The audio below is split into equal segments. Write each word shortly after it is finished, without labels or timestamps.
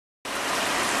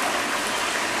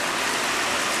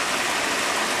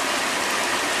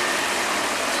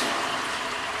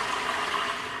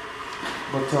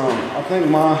But I think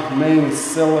my main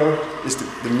seller is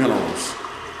the minerals.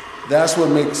 That's what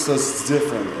makes us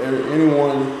different. I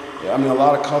mean, a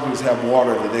lot of companies have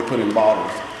water that they put in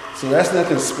bottles. So that's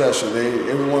nothing special.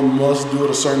 Everyone must do it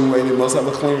a certain way. They must have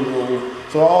a clean room.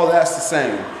 So all that's the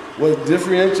same. What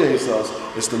differentiates us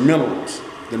is the minerals,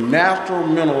 the natural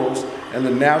minerals and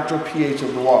the natural pH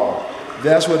of the water.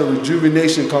 That's where the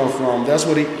rejuvenation comes from. That's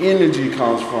where the energy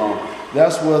comes from.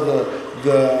 That's where the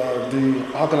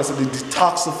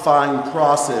detoxifying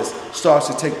process starts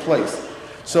to take place.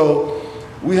 So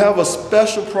we have a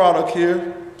special product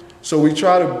here. So we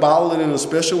try to bottle it in a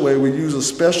special way. We use a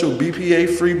special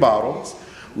BPA-free bottle.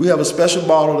 We have a special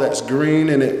bottle that's green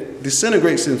and it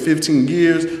disintegrates in 15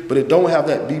 years, but it don't have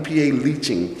that BPA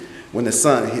leaching when the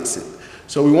sun hits it.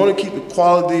 So we want to keep it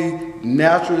quality,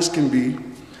 natural as can be,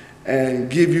 and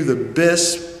give you the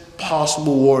best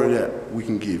possible water that we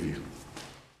can give you.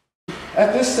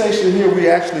 At this station here, we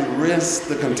actually rinse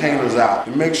the containers out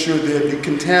to make sure they're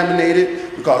decontaminated.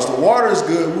 Because the water is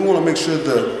good, we want to make sure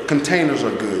the containers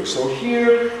are good. So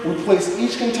here, we place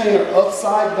each container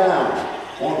upside down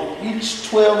on each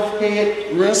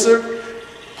 12-head rinser,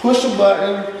 push a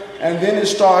button, and then it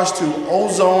starts to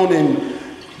ozone and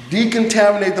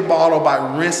decontaminate the bottle by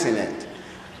rinsing it.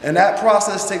 And that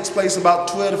process takes place about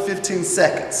 12 to 15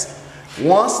 seconds.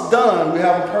 Once done, we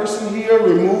have a person here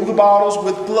remove the bottles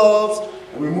with gloves,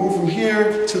 and we move from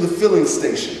here to the filling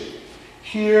station.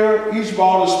 Here, each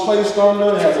bottle is placed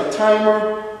under, it has a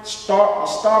timer, a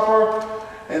stopper,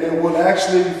 and it will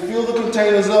actually fill the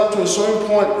containers up to a certain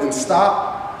point and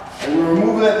stop. And we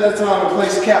remove it at that time and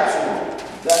place caps on it.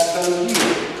 That's done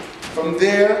here. From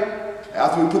there,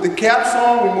 after we put the caps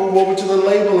on, we move over to the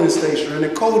labeling station and the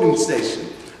coding station.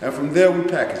 And from there, we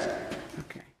package it.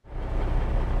 Okay.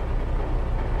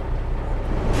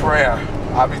 Prayer.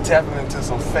 I'll be tapping into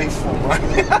some faithful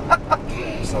money.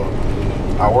 So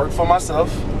I work for myself,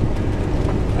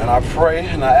 and I pray,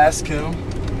 and I ask him,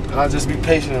 and I just be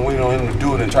patient and wait on him to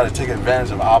do it and try to take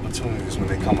advantage of opportunities when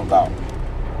they come about.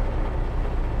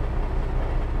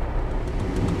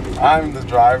 I'm the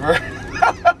driver.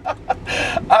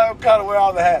 I kind of wear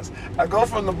all the hats. I go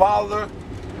from the bottler,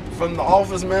 from the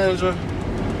office manager,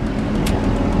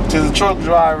 to the truck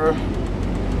driver,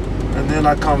 and then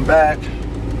I come back,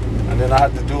 and then I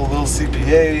have to do a little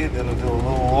CPA, then I do a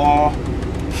little law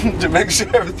to make sure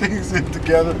everything's in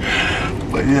together.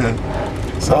 But yeah,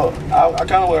 so I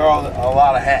kind of wear a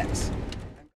lot of hats.